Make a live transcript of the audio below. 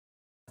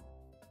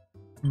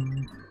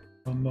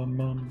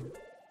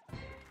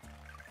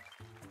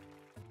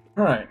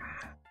Alright.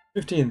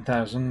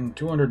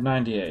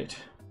 15,298.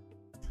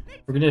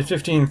 We're gonna hit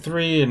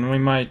 15.3 and we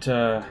might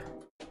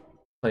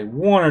play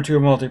one or two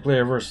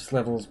multiplayer versus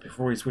levels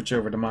before we switch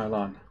over to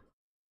Mylon.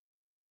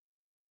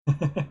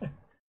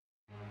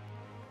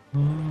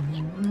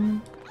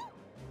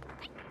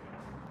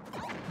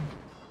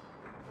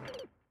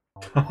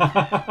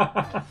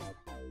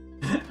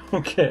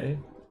 Okay.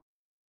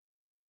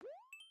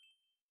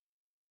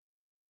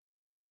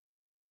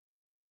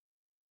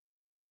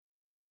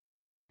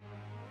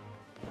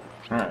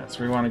 Alright,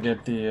 so we want to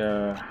get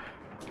the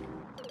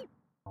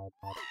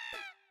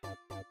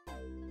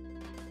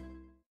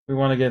we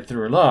want to get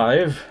through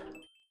alive.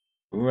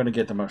 We want to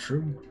get the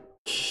mushroom.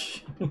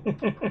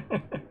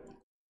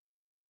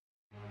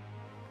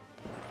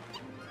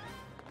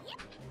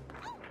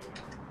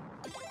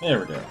 There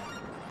we go.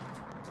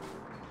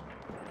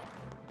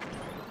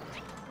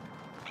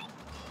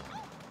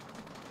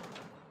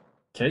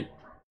 Okay.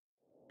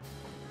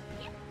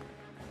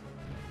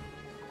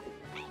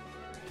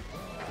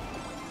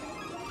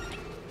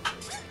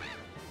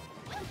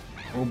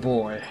 Oh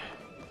boy.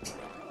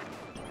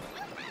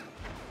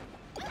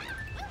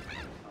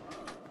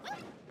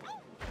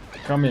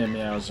 Come here,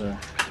 Meowser.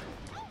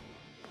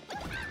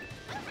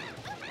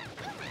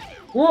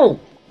 Whoa!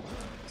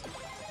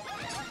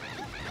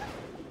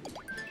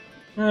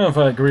 I don't know if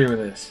I agree with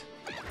this.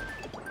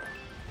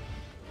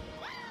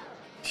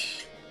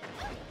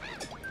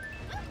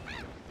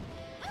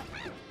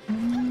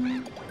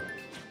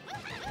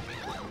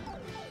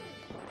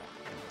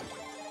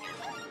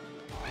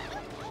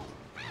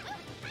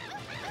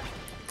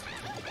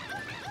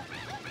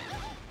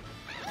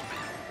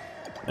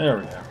 There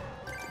we go.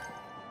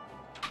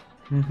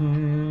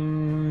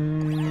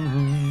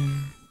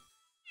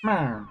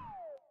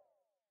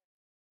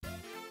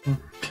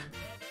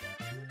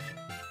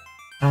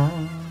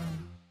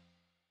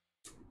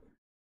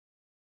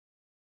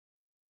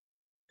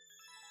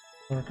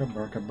 Barka,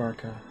 barka,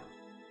 barka.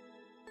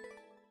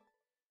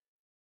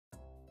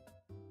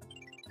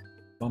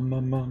 Bum,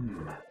 bum,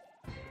 bum.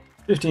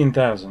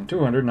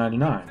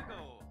 15,299.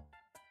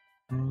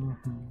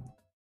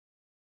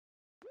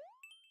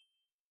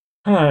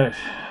 Alright,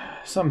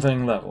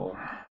 something level.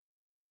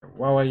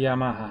 Wa wa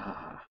yama ha ha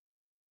ha.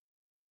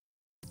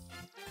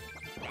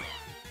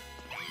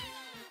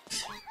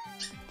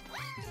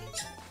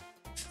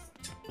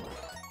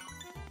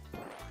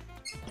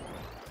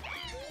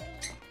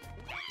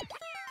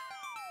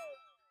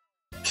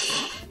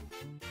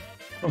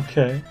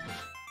 Okay.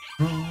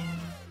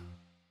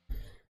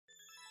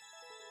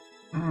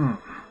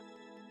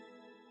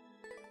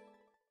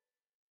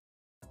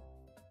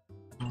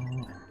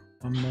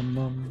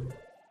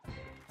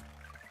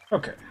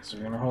 Okay, so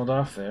we're gonna hold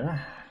off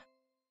there.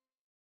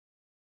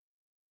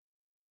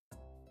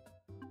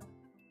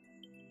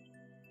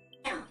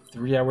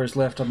 Three hours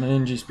left on the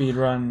ninja speed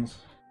runs.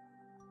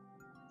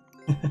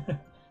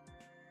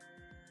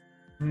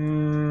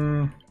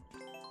 Am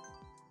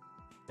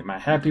I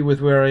happy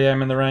with where I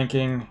am in the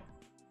ranking?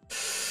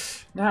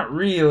 Not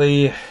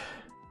really. Am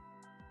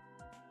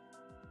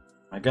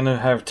I gonna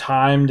have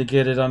time to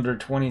get it under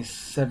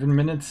 27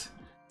 minutes?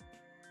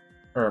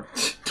 Or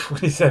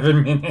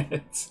 27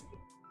 minutes?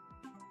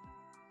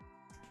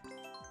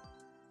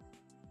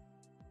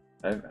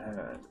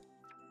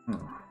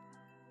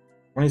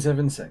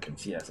 27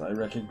 seconds, yes, I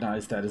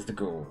recognize that as the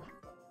goal.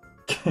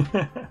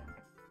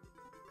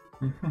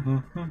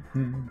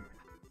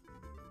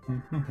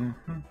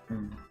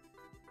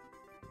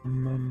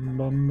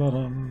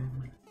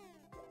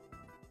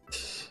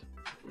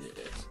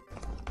 Yes.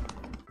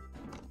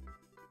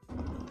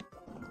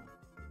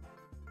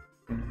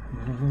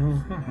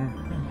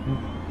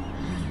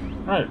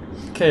 Alright,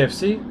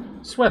 KFC,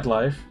 Sweat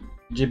Life,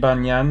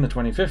 Jibanyan the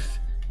 25th,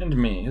 and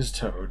me, his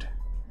Toad.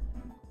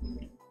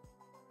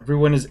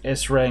 Everyone is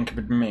S rank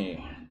but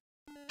me.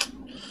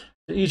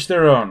 To each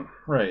their own.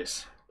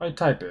 Race. By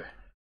Typø.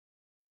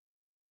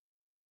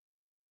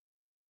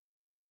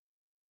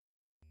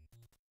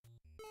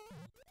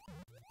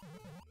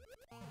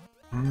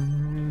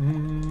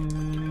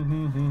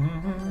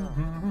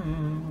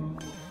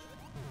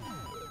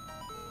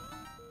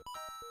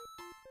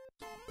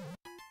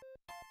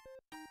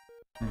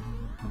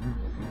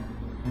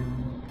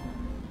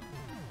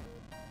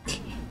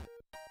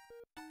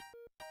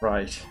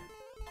 Right.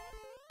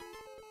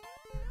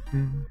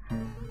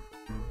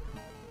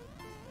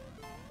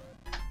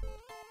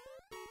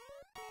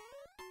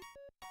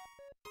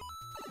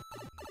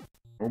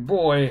 Oh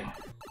boy.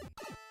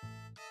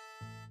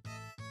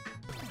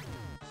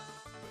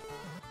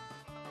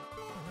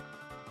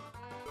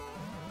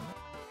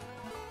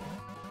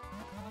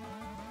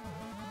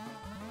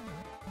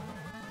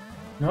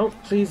 No,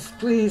 please,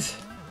 please.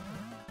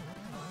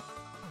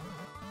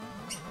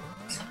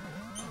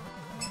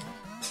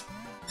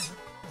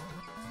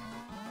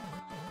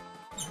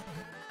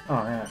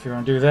 Oh yeah, if you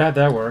want to do that,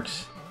 that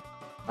works.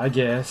 I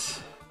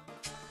guess.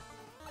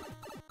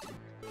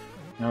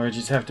 Now I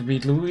just have to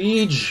beat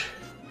Luigi.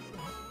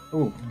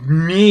 Oh,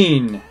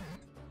 mean.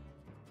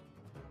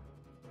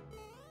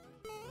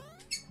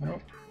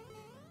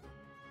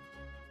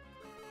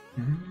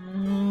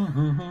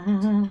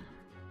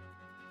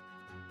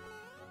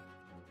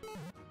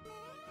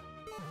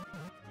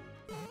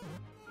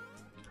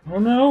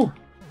 no!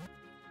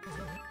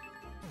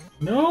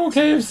 No,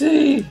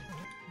 KFC!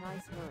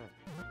 Nice work.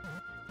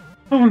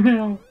 Oh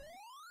no!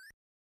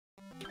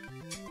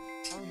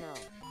 Oh no.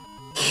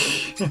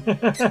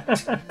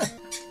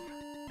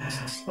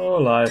 Oh,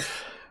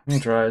 life. I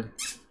tried.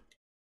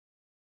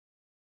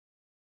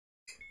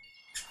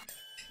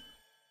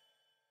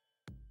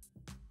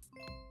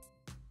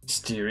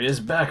 Mysterious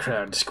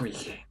background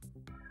squeaking.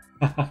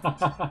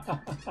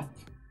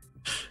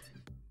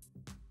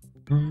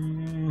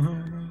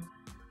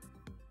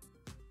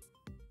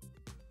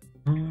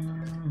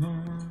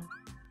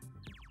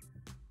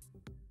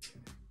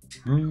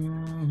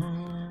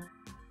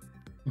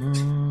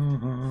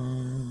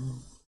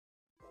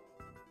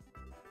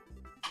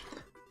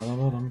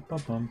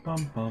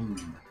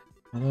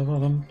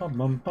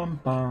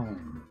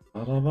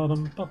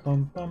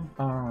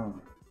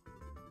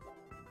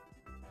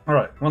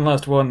 Alright, one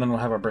last one, then we'll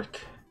have our break.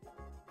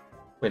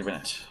 Wait a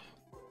minute.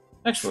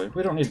 Actually,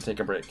 we don't need to take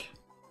a break.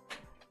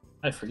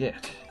 I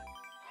forget.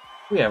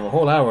 We have a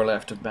whole hour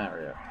left of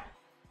Mario.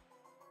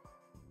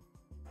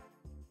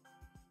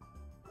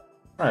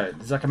 Alright,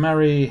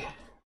 Zakamari, a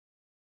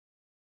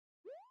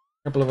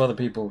couple of other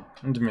people,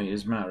 and me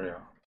is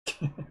Mario.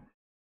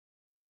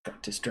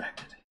 Got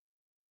distracted.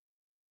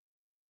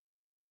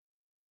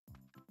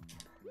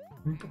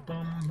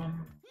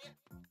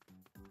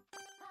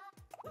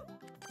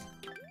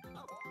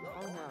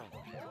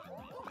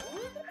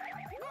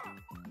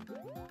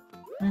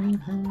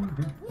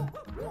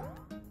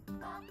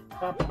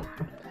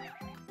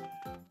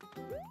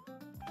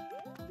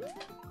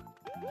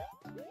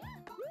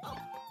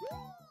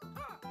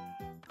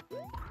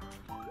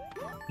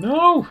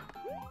 No!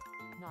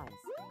 Nice.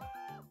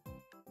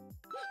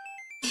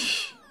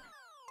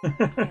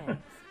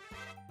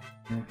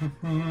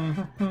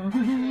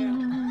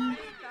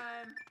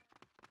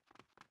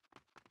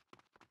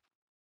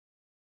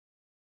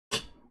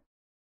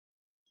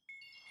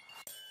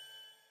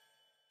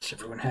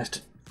 Everyone has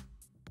to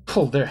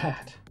pull their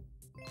hat.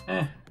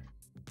 Eh.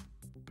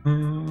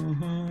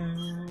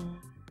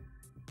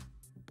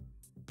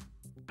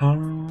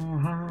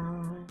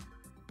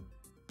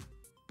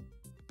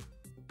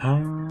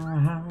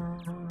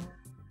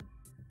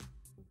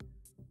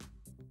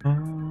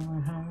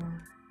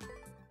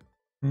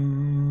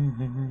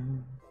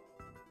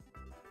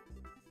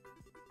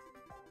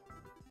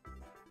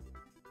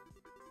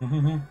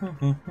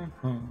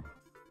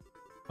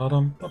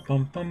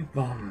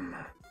 Ba-dum-ba-bum-bum-bum.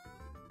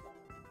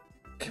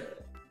 Okay.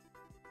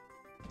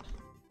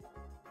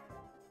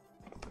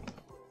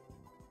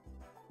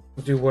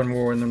 We'll do one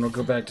more and then we'll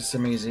go back to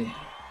some easy.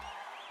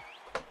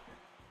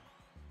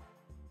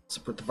 Let's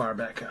put the bar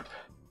back up.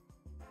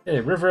 Hey,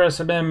 River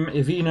SMM,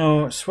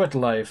 Ivino, Sweat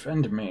Life,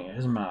 and me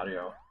is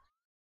Mario.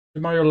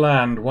 To Mario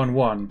Land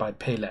 1-1 by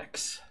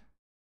Palex.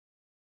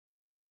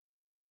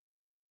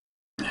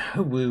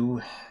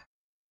 Woo.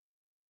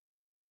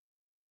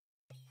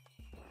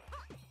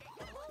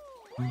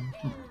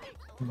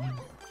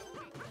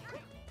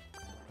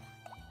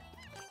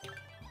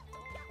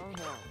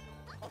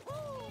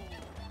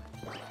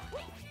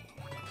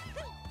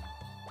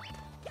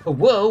 Oh,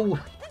 whoa!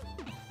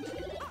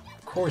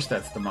 Of course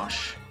that's the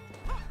mush.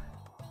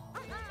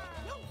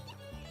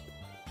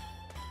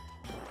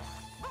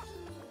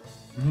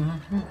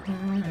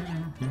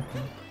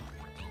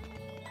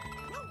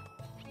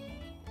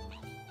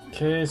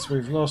 Okay, so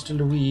we've lost a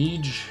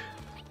Luigi.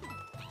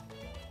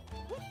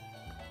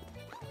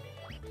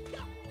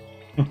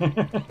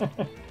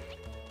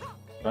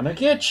 Gonna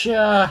get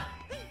ya!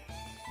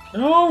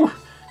 No!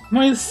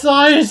 My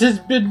size has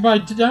been my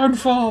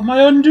downfall,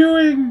 my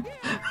undoing!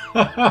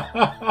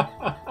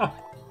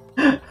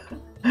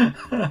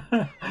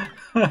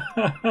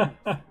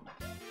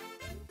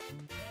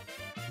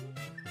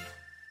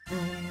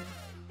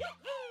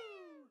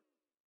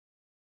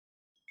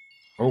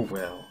 Oh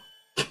well.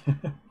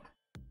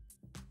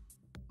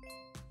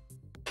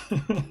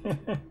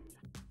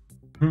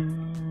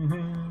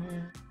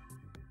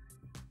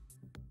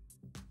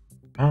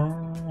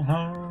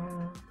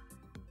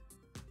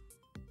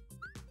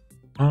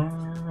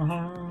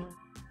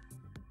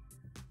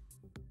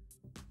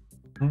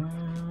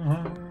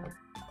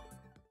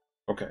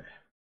 Okay.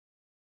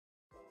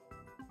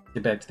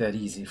 Get back to that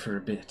easy for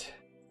a bit.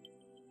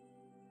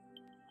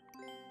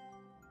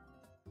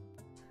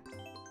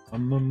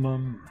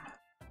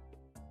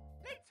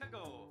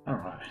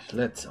 Alright,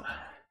 let's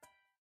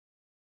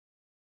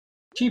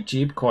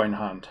Cheep-Cheep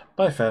Coin-Hunt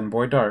by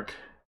fanboydark.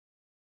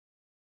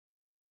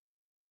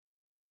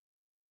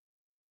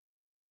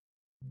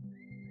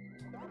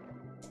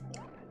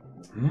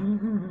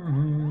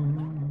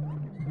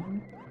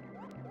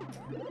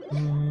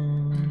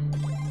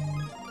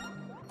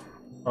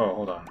 Oh,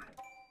 hold on.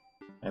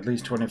 At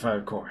least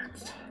 25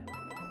 coins.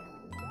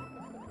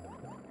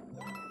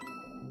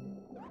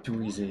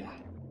 Too easy.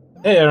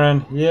 Hey,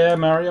 Aaron. Yeah,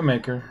 Mario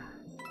Maker.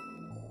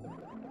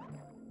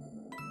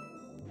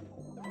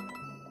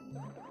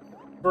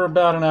 For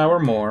about an hour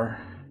more.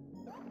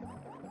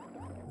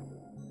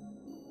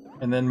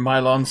 And then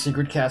Mylon's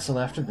Secret Castle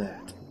after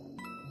that.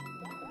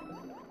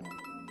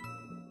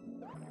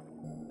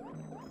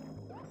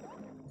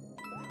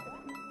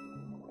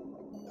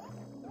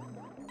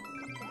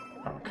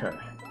 Okay.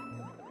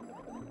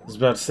 I was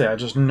about to say, I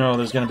just know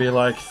there's gonna be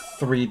like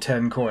 3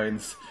 10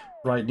 coins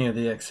right near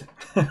the exit.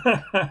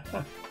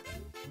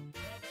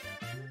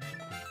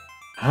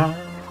 Ah.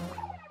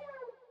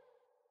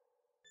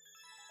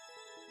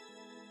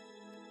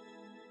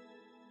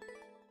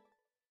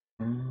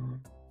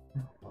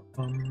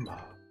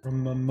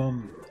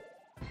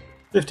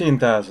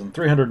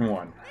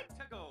 15,301.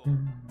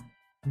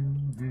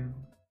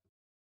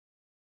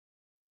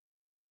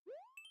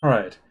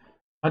 Alright.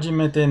 初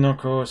めての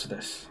コース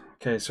です.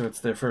 Okay, so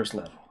it's their first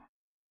level.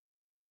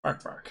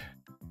 Bark, bark.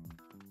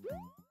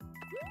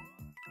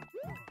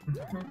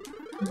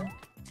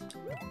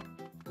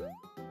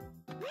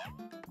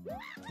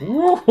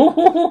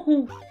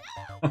 Woo-hoo-hoo-hoo-hoo.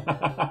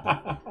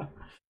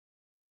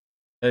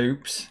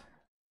 Oops.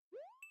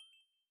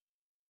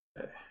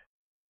 Okay.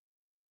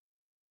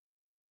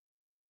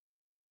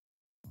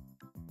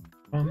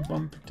 Bum,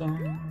 bum,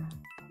 dum.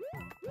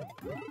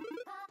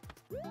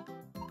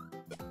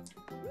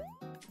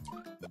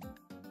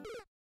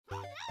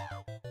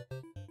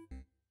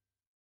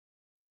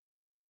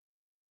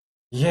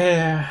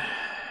 Yeah.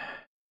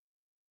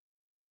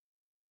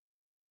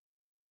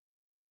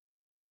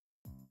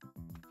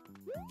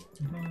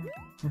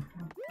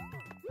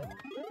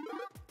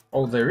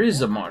 Oh, there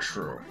is a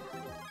mushroom,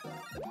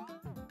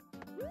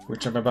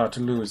 which I'm about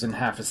to lose in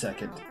half a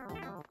second.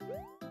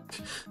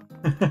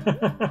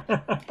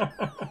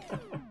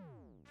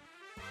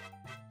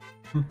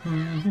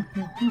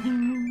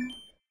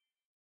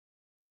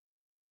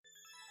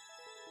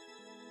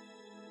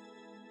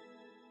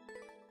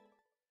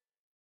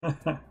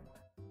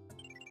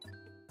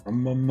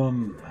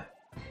 um.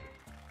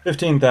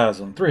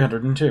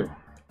 15,302.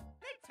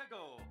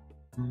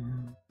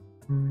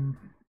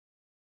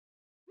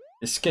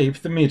 Escape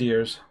the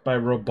Meteors by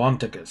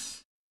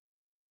Robonticus.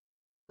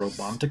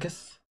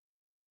 Robonticus?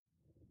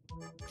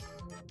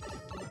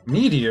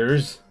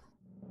 Meteors?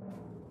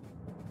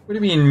 What do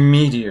you mean,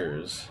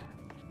 meteors?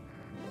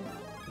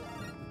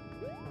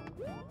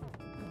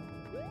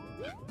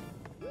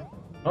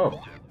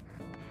 Oh.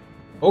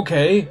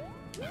 Okay.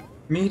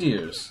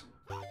 Meteors.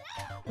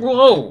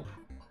 Whoa!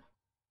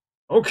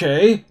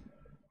 Okay.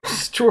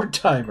 Short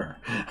timer.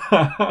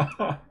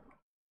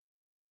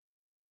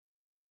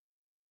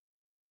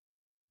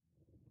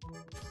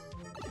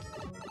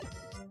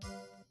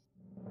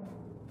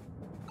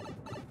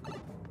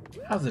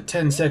 How's a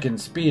 10-second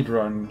speed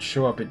run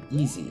show up in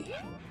easy?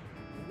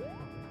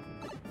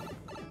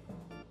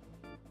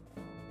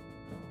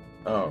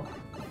 Oh.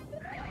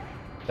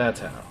 That's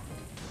how.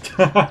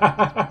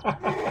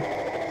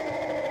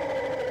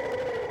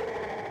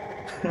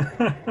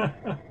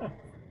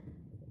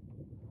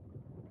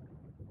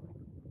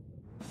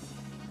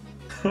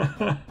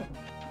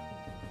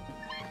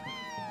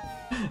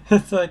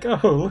 It's like, oh,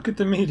 look at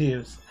the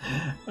meteors.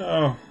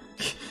 Oh.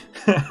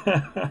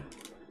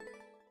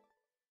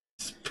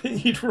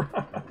 Speed run.